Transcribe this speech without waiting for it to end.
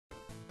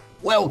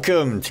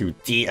Welcome to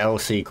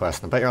DLC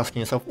Quest. I bet you're asking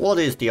yourself, what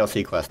is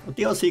DLC Quest? Well,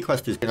 DLC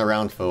Quest has been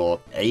around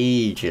for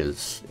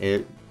ages.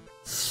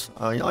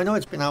 I know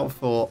it's been out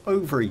for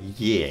over a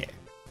year.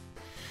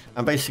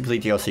 And basically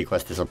DLC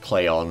Quest is a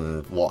play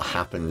on what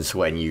happens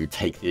when you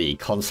take the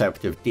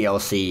concept of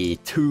DLC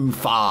too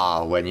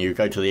far, when you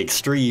go to the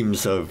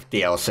extremes of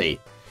DLC.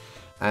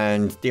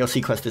 And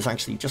DLC Quest has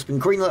actually just been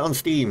greenlit on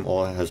Steam,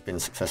 or has been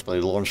successfully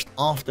launched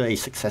after a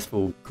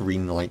successful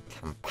Greenlight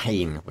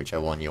campaign,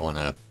 whichever one you want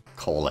to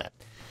call it.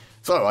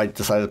 So I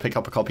decided to pick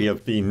up a copy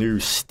of the new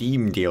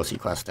Steam DLC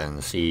Quest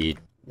and see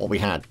what we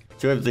had.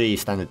 So we have the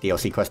standard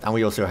DLC Quest, and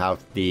we also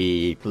have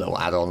the little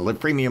add-on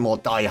Live Premium or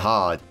Die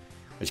Hard,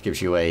 which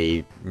gives you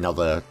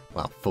another,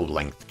 well,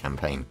 full-length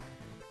campaign.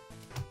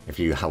 If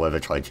you, however,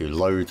 try to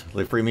load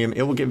Live Premium,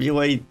 it will give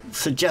you a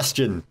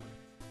suggestion.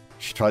 You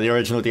should try the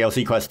original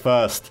DLC Quest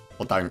first,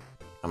 or don't.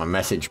 I'm a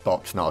message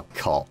box, not a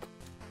cop.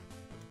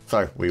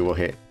 So we will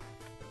hit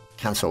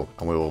cancel,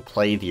 and we will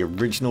play the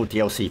original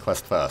DLC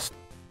Quest first.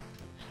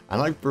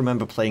 And I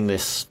remember playing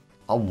this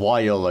a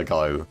while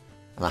ago,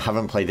 and I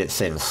haven't played it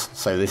since,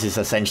 so this is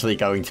essentially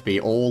going to be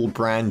all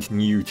brand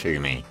new to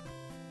me.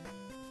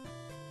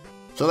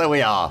 So there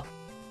we are,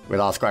 with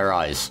our square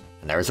eyes,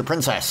 and there is a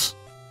princess,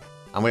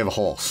 and we have a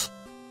horse.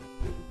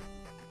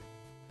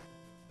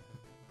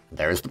 And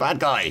there is the bad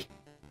guy.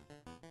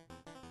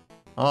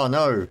 Oh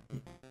no,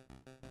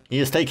 he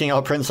is taking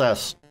our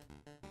princess.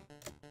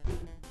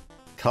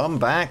 Come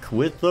back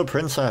with the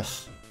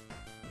princess.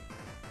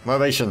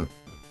 Motivation.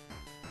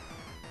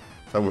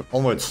 So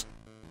onwards.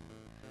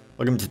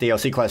 Welcome to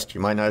DLC Quest.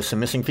 You might notice some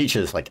missing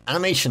features like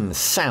animation,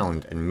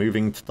 sound, and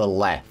moving to the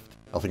left.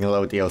 Nothing a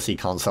lower DLC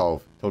can't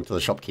solve. Talk to the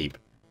shopkeep.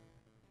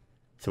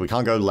 So we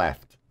can't go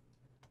left.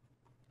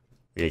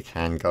 We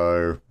can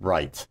go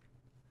right.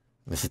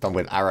 This is done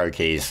with arrow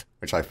keys,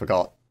 which I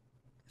forgot.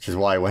 Which is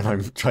why when I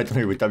tried to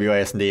move with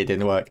WASD it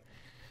didn't work.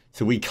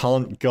 So we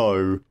can't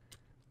go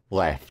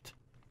left.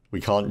 We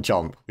can't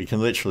jump. We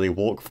can literally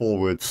walk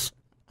forwards,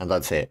 and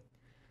that's it.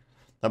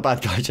 That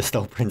bad guy just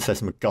stole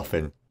Princess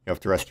MacGuffin. You have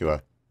to rescue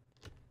her.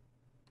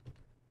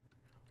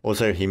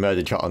 Also, he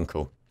murdered your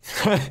uncle.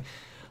 I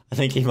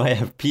think he might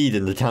have peed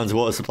in the town's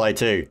water supply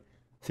too.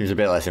 Seems a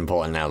bit less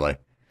important now though.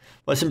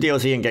 Buy some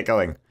DLC and get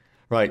going.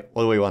 Right,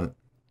 what do we want?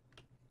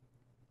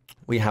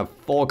 We have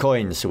 4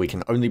 coins, so we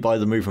can only buy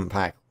the movement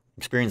pack.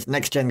 Experience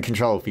next-gen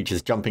control,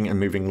 features jumping and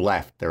moving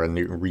left. There are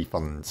new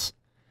refunds.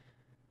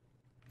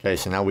 Okay,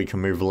 so now we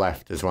can move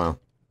left as well.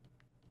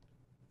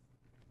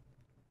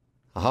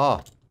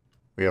 Aha!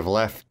 We have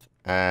left,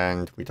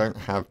 and we don't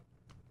have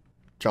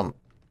jump.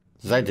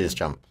 Z is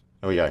jump.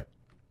 There we go.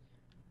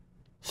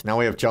 So now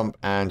we have jump,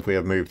 and we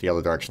have moved the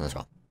other direction as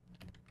well.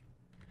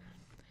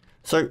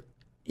 So,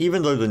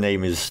 even though the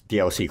name is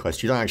DLC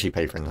Quest, you don't actually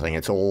pay for anything.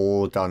 It's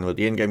all done with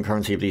the in-game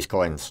currency of these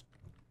coins.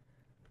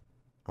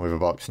 And we have a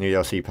box, new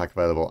DLC pack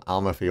available,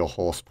 armor for your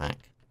horse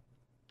pack.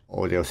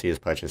 All DLC is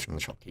purchased from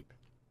the shopkeep.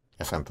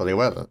 Yes, I'm fully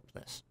aware of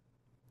this.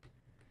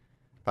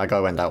 Bad guy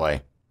went that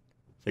way.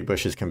 Thick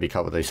bushes can be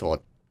cut with a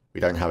sword.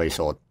 We don't have a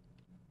sword.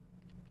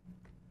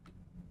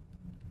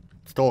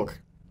 Let's talk.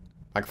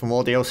 Back for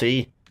more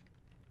DLC.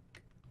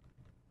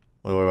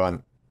 What do we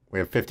want? We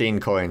have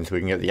 15 coins. We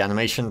can get the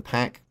animation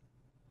pack.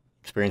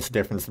 Experience the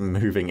difference the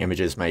moving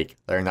images make.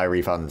 There are no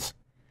refunds.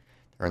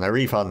 There are no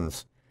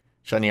refunds.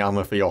 Shiny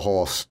armor for your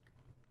horse.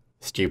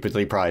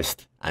 Stupidly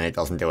priced. And it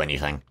doesn't do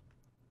anything.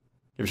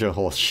 Gives your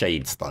horse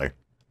shades though.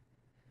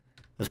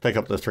 Let's pick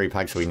up the 3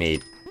 packs we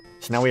need.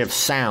 So now we have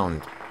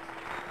sound.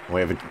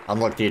 We have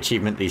unlocked the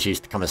achievement. These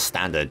used to come as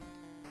standard.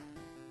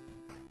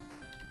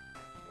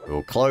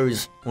 We'll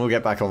close. We'll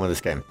get back on with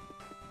this game.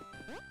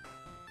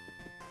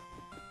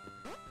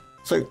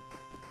 So,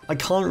 I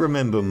can't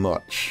remember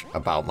much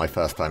about my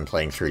first time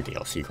playing through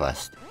DLC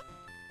Quest.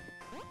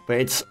 But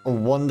it's a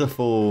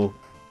wonderful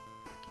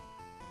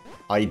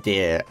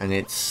idea, and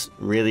it's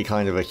really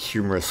kind of a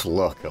humorous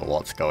look at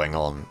what's going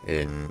on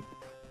in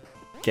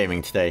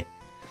gaming today.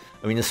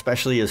 I mean,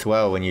 especially as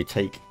well when you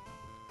take...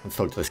 Let's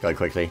talk to this guy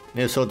quickly.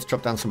 Need a sword to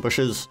chop down some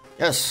bushes?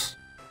 Yes!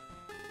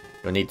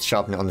 You'll need to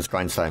sharpen it on this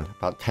grindstone.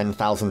 About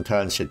 10,000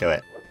 turns should do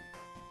it.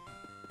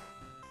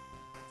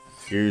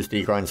 Use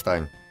the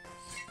grindstone.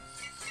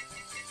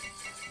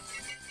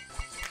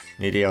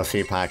 New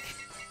DLC pack.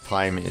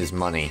 Time is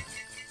money.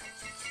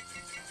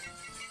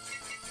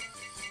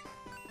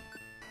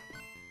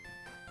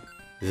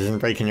 This isn't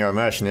breaking your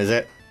immersion, is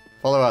it?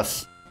 Follow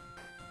us.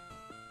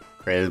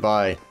 Created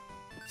by...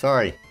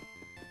 Sorry.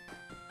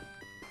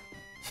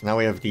 So now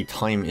we have the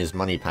Time is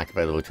Money pack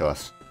available to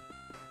us.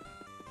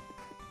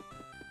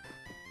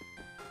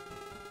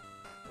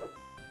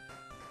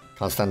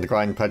 Can't stand the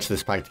grind. Purchase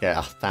this pack to get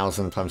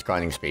 1,000 times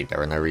grinding speed.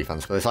 There are no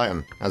refunds for this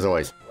item, as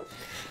always.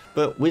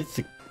 But with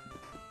the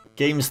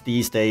games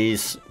these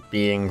days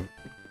being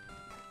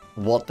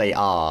what they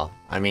are,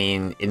 I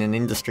mean, in an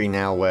industry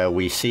now where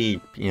we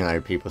see, you know,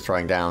 people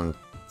throwing down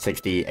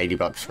 60, 80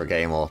 bucks for a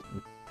game, or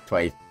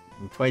 20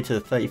 to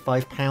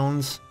 35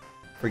 pounds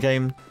for a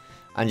game,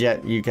 and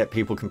yet you get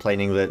people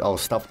complaining that, oh,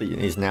 stuff that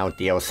is now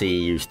DLC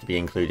used to be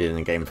included in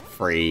the game for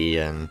free,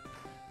 and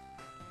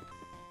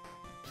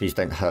Please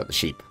don't hurt the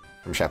sheep.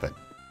 From Shepherd.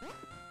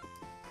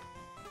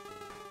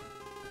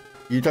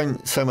 You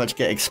don't so much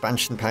get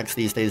expansion packs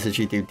these days as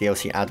you do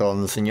DLC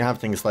add-ons, and you have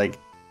things like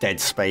Dead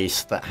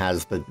Space that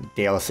has the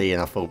DLC in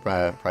a full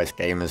price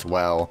game as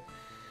well.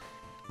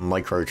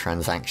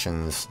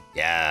 Microtransactions.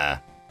 Yeah.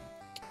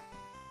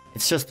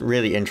 It's just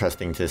really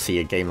interesting to see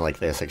a game like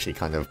this actually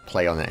kind of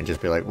play on it and just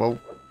be like, well,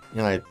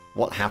 you know,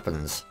 what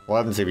happens? What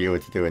happens if you were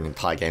to do an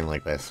entire game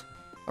like this?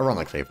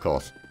 Ironically, of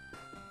course.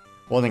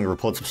 Warning,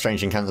 reports of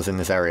strange encounters in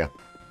this area.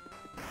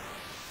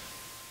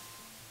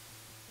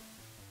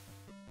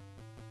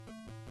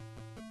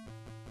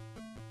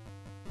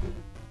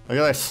 Look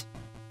at this.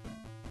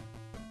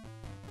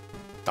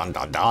 Dun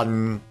dun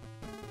dun.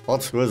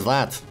 What was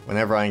that?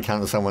 Whenever I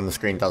encounter someone, the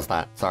screen does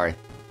that. Sorry.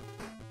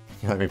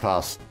 You let me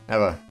pass.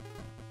 Never.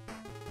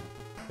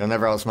 You'll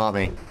never outsmart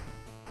me.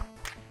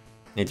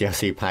 Need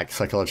DLC pack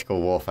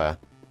Psychological Warfare.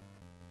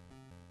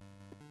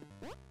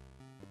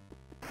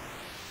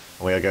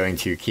 We are going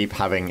to keep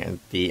having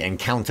the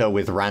encounter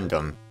with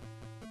random.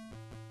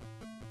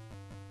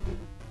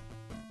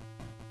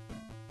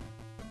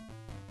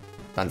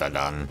 Dun dun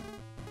dun.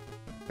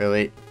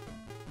 Really?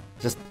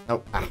 Just...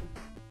 oh, ah.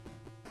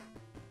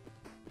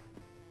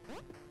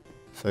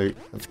 So,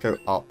 let's go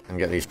up and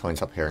get these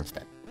coins up here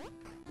instead.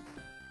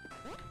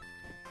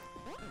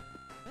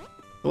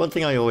 The one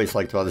thing I always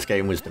liked about this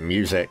game was the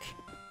music.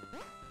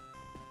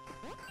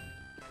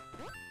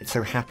 It's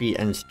so happy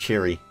and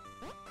cheery.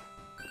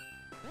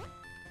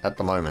 At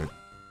the moment.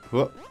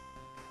 Whoop.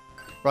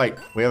 Right,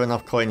 we have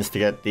enough coins to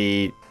get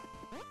the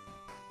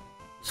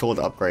sword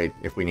upgrade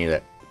if we need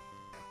it.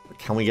 But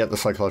can we get the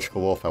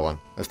Psychological Warfare one?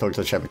 Let's talk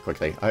to the Shepherd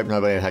quickly. I hope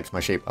nobody attacks my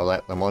sheep. I'll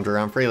let them wander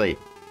around freely.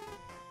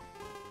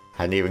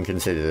 Hadn't even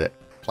considered it.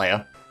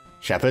 Player.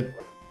 Shepherd.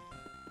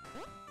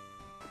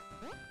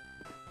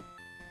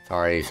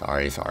 Sorry.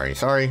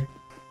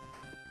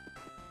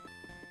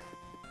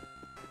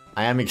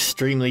 I am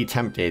extremely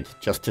tempted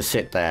just to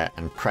sit there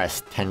and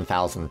press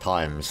 10,000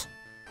 times.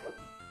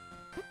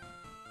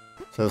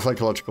 So the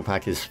Psychological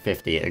Pack is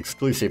 50,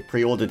 exclusive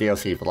pre-order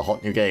DLC for the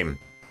hot new game.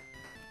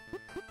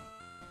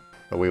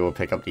 But we will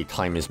pick up the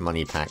Time is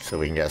Money pack so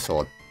we can get a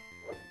sword.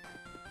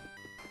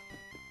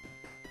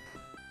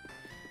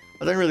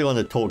 I don't really want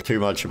to talk too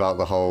much about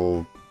the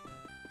whole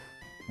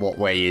what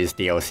way is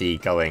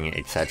DLC going,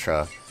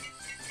 etc.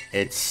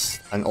 It's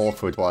an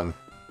awkward one.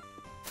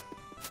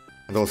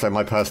 And also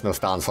my personal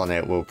stance on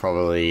it will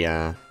probably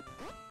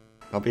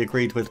not be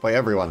agreed with by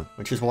everyone,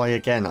 which is why,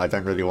 again, I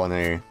don't really want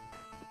to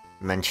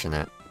mention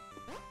it.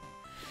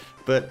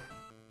 But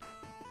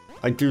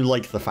I do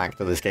like the fact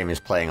that this game is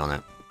playing on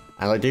it.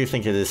 And I do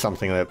think it is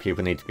something that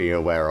people need to be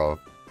aware of.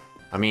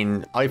 I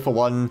mean, I for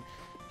one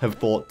have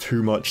bought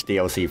too much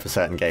DLC for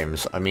certain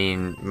games. I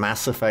mean,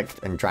 Mass Effect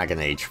and Dragon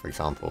Age, for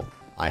example.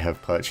 I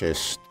have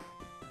purchased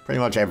pretty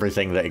much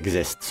everything that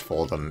exists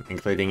for them,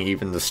 including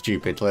even the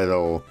stupid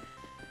little,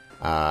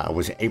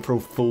 was it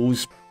April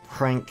Fool's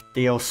prank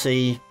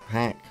DLC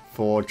pack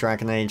for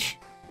Dragon Age?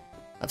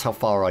 That's how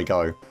far I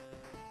go.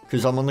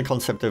 Because I'm on the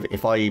concept of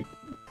if I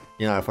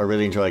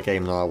really enjoy a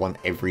game, then I want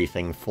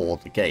everything for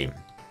the game.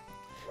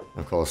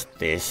 Of course,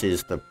 this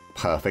is the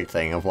perfect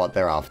thing of what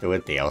they're after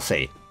with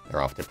DLC. They're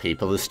after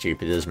people as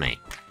stupid as me.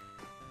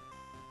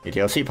 New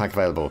DLC pack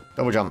available.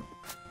 Double jump.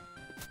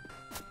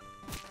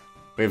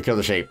 We've killed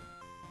the sheep.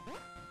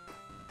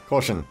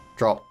 Caution.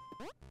 Drop.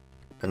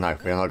 But no,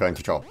 we are not going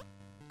to drop.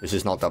 This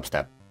is not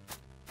dubstep.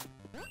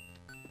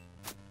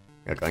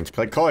 We are going to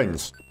collect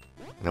coins.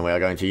 And then we are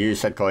going to use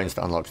said coins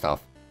to unlock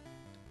stuff.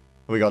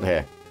 What we got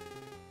here?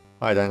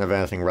 I don't have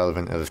anything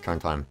relevant at this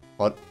current time.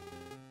 What?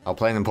 I'll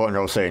play an important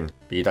role soon,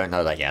 but you don't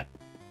know that yet.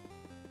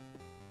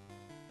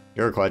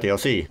 You require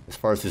DLC. This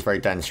forest is very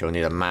dense, you'll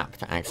need a map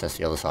to access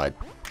the other side.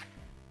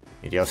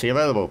 New DLC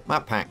available.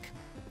 Map pack.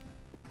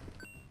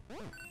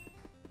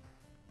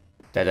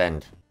 Dead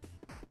end.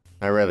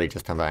 No, really,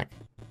 just come back.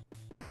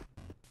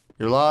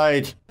 You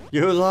lied!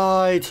 You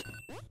lied!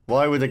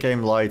 Why would the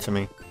game lie to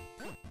me?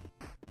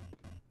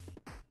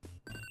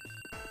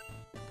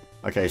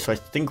 Okay, so I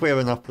think we have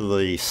enough of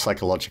the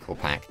Psychological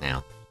Pack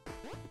now.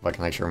 If I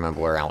can actually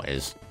remember where out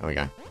is. There we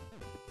go.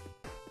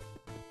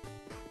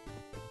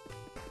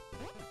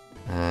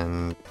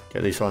 And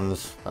get these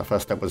ones. That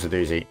first step was a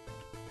doozy.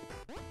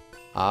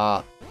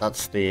 Ah,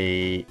 that's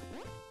the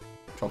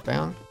drop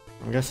down,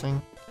 I'm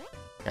guessing.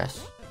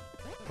 Yes.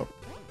 Up,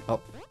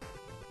 up.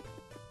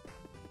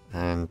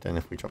 And then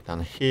if we drop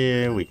down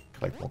here, we can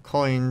collect more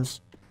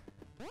coins.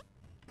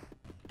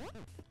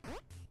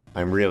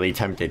 I'm really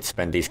tempted to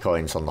spend these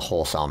coins on the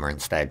horse armor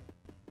instead.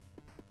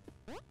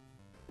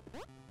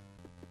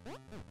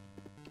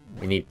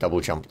 We need double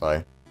jump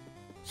though.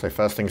 So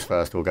first things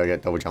first, we'll go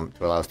get double jump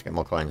to allow us to get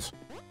more coins.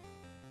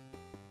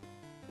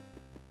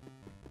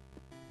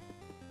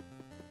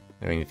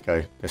 Then we need to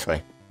go this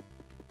way.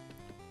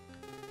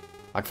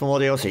 Back for more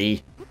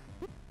DLC.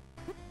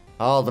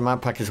 Oh, the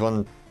map pack is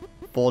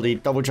 140.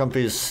 Double jump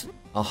is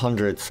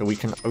 100, so we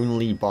can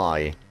only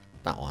buy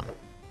that one.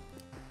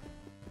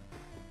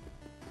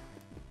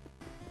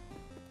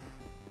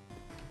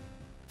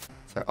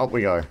 So up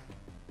we go.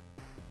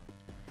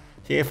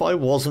 See, if I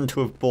wasn't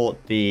to have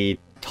bought the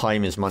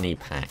time is money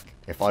pack,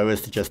 if I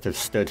was to just have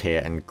stood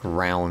here and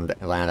ground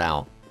that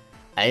out,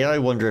 A, I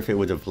wonder if it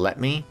would have let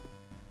me,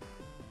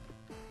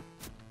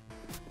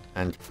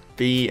 and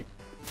B,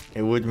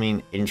 it would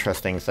mean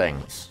interesting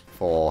things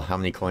for how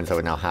many coins I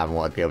would now have and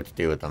what I'd be able to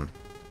do with them.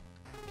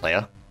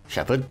 Player,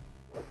 Shepherd.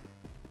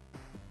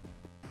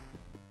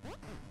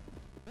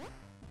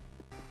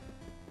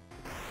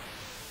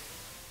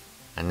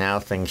 And now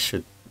things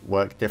should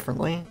work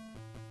differently.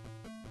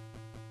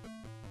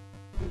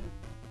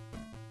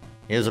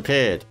 He has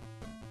appeared.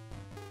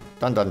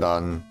 Dun dun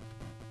dun.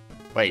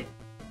 Wait,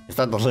 is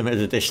that the limited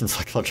edition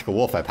psychological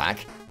warfare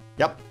pack?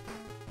 Yep.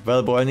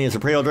 Available only as a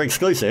pre-order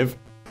exclusive.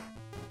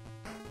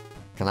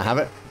 Can I have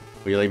it?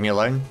 Will you leave me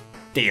alone?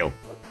 Deal.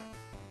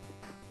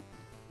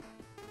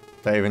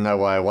 Don't even know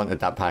why I wanted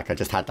that pack, I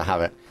just had to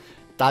have it.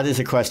 That is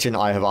a question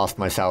I have asked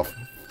myself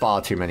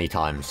far too many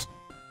times.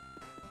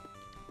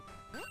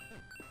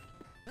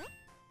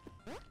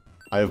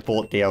 I have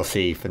bought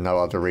DLC for no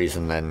other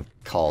reason than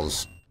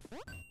cause.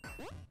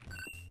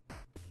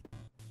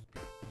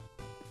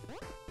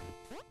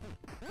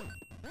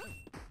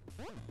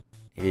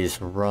 It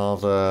is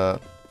rather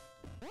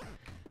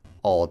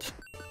odd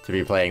to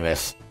be playing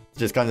this.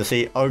 Just kind of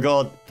see, oh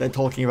god, they're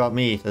talking about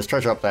me. There's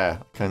treasure up there.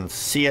 I can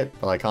see it,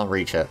 but I can't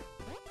reach it.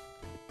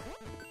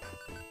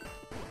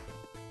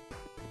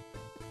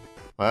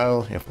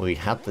 Well, if we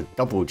had the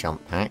double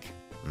jump pack,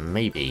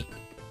 maybe.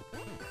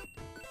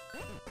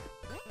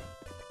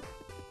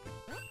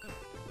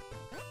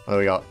 What do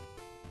we got?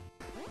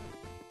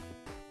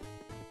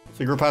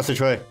 Secret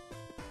passageway.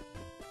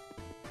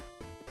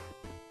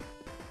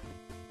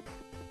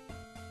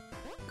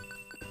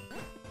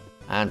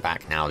 And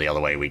back now, the other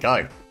way we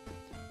go.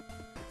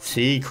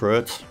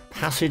 Secret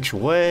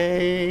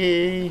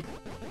passageway.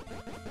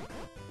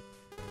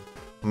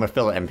 I'm a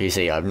filler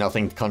NPC. I have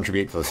nothing to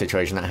contribute to the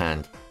situation at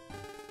hand.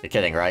 You're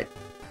kidding, right?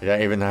 You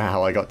don't even know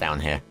how I got down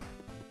here.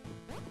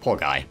 Poor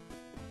guy.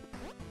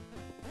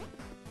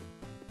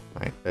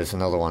 Right, there's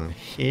another one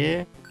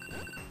here.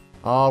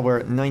 Oh, we're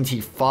at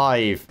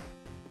 95.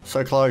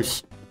 So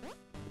close.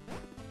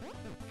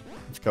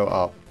 Let's go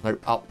up. No,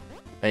 up.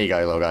 There you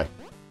go, little guy.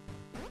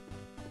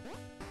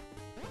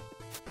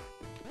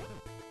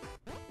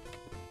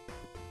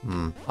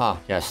 Ah,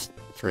 yes.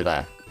 Through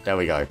there. There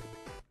we go.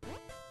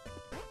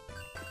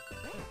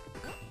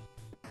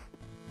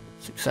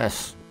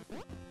 Success.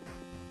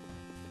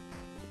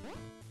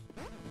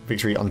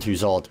 Victory unto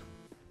Zod.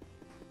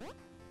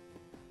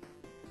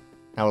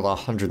 Now with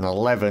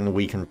 111,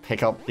 we can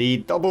pick up the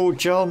double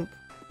jump.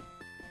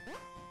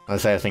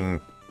 Unless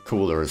anything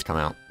cooler has come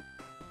out.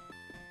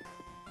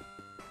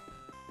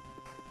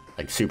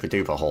 Like super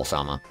duper horse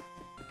armor.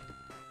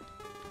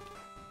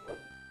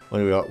 What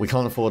do we got? We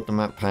can't afford the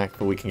map pack,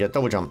 but we can get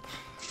double jump.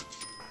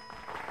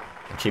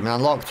 Achievement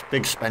unlocked.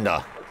 Big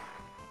spender.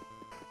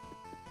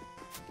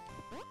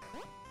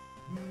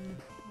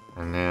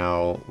 And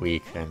now we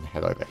can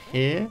head over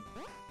here.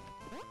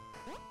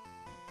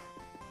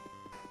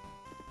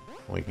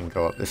 We can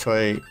go up this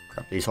way,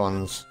 grab these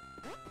ones.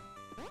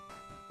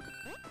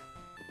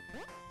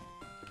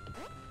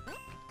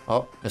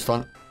 Oh, missed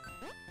one.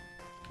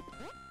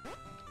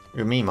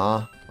 You're me,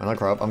 Ma. When I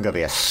grow up, I'm gonna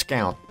be a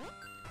scout.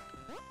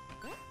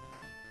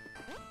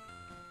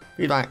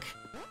 Feedback.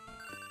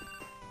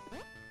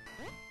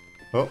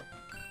 Oh.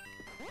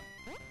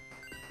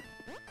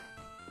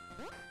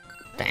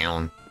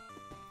 Down.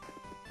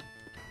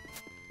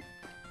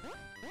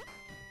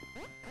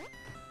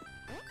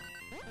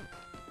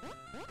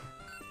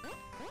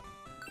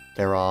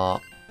 There are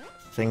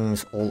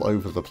things all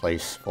over the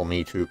place for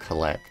me to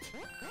collect.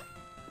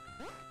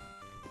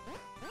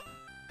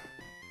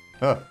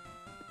 Oh,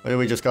 where did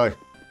we just go?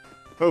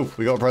 Oh,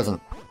 we got a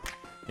present.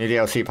 New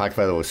DLC pack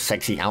available,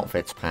 Sexy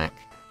Outfits pack.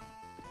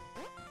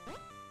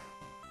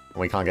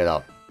 We can't get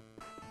up.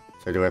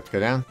 So do we have to go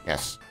down?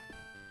 Yes.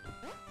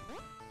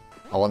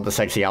 I want the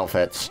sexy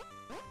outfits.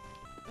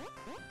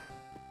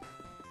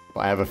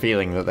 But I have a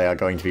feeling that they are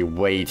going to be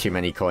way too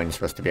many coins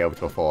for us to be able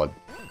to afford.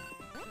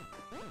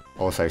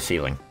 Also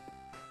ceiling.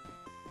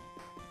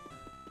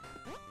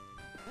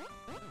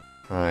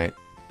 Right.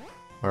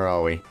 Where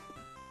are we?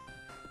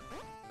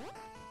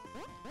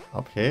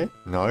 Up here?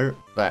 No.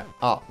 There.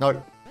 Ah,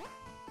 no.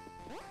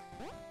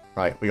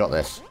 Right, we got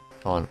this.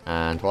 Come on.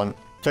 And 1,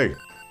 2.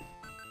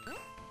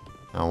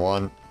 And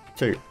 1,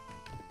 2.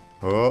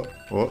 Oh,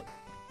 oh.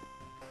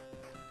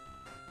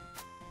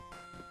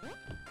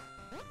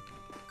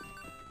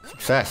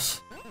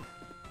 Success.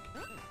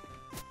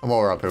 And while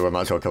we're up here, we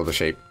might as well kill the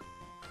sheep.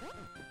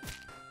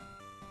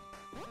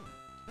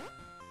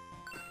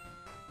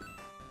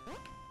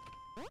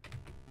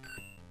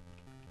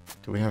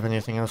 Do we have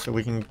anything else that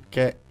we can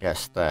get?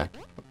 Yes, there.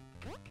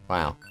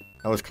 Wow.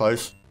 That was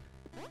close.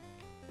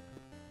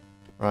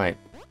 Right.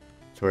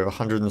 So we have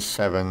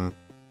 107.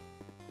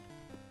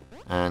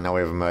 And now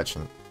we have a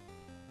merchant.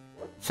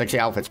 Sexy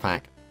outfits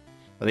pack.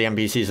 But the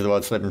NPCs of the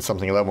world slip in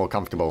something a little more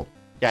comfortable.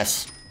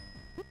 Yes!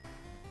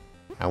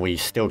 And we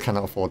still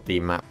cannot afford the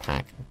map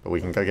pack. But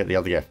we can go get the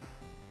other gift.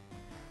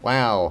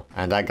 Wow,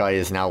 and that guy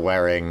is now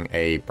wearing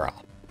a bra.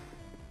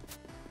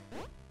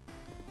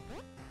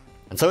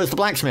 And so is the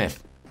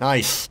blacksmith.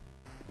 Nice.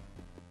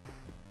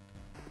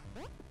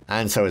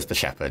 And so is the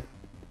shepherd.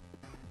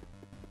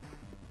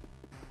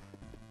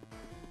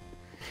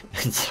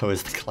 And so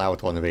is the cloud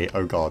wannabe.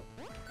 Oh god.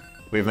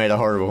 We've made a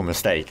horrible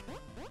mistake.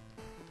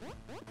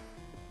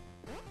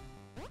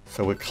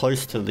 So we're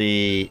close to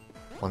the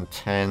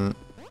 110,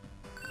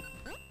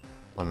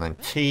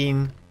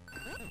 119,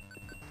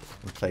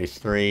 play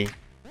 3,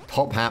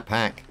 top hat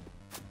pack,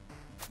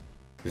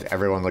 because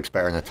everyone looks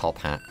better in a top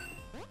hat.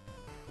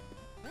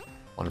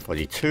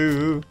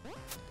 142.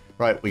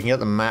 Right, we can get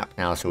the map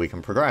now so we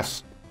can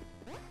progress.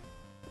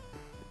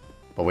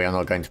 But we are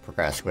not going to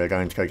progress, we're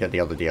going to go get the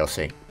other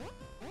DLC.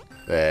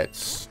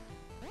 That's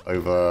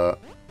over...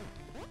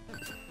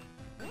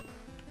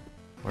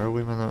 Where are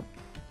we gonna...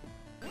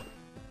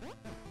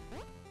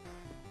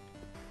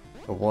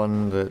 The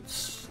one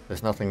that's...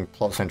 There's nothing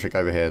plot-centric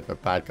over here. The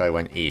bad guy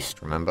went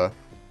east, remember?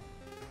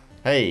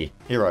 Hey,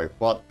 hero,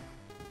 what?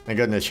 Thank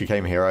goodness you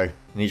came, hero. I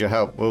need your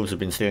help. Wolves have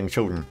been stealing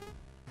children.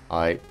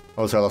 I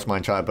also lost my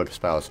entire book of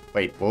spells.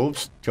 Wait,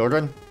 wolves?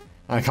 Children?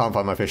 I can't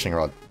find my fishing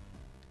rod.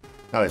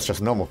 No, it's just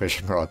a normal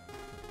fishing rod.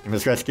 You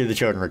must rescue the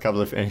children,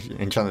 recover the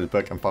enchanted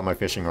book, and find my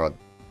fishing rod.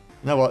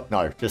 You know what?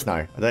 No, just no.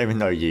 I don't even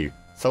know you.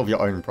 Solve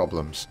your own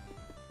problems.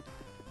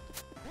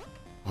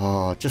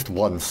 Oh, just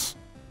once.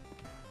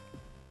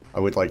 I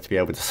would like to be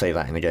able to say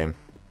that in a game.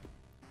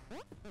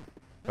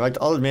 Right,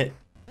 I'll admit,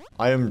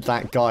 I am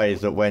that guy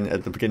that when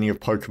at the beginning of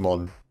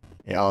Pokemon,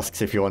 it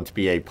asks if you want to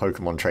be a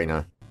Pokemon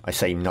trainer. I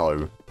say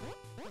no.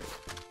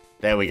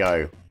 There we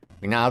go.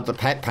 We now have the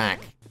pet pack.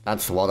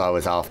 That's what I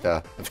was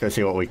after. Let's go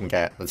see what we can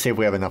get. Let's see if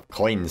we have enough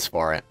coins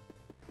for it.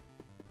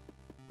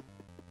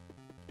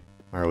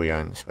 Where are we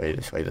going? This way,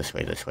 this way, this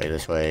way, this way,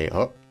 this way.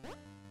 Oh.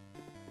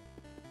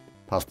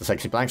 Past the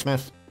sexy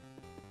blacksmith.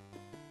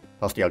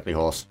 Past the ugly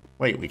horse.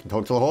 Wait, we can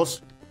talk to the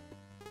horse?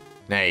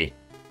 Nay.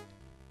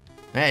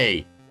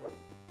 Nay!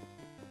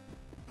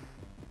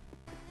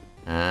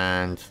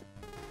 And...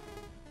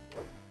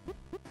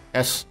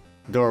 Yes,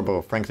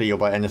 adorable. Frankly, you'll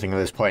buy anything at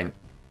this point.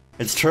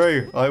 It's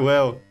true, I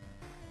will.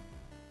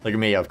 Look at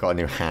me, I've got a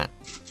new hat.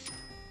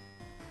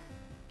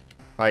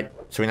 Right,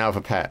 so we now have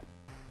a pet.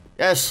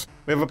 Yes,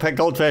 we have a pet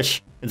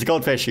goldfish. It's a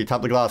goldfish. You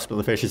tap the glass, but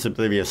the fish is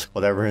oblivious.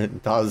 Whatever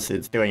it does,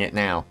 it's doing it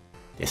now.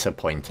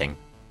 Disappointing.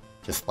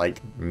 Just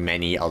like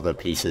many other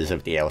pieces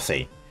of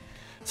DLC.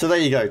 So there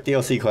you go,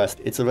 DLC Quest.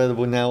 It's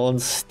available now on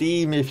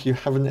Steam if you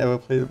haven't ever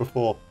played it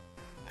before.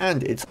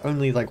 And it's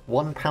only like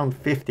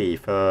 £1.50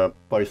 for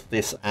both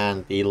this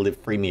and the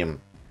Live Freemium.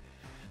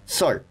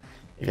 So,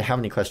 if you have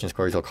any questions,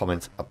 queries or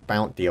comments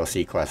about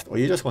DLC Quest, or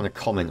you just want to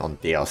comment on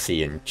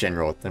DLC in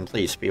general, then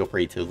please feel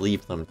free to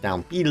leave them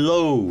down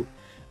below.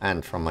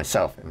 And from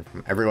myself and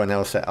from everyone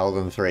else at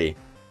Elden 3,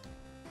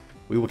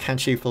 we will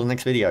catch you for the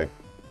next video.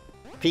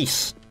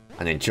 Peace,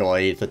 and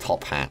enjoy the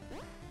top hat.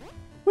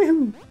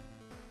 Woohoo!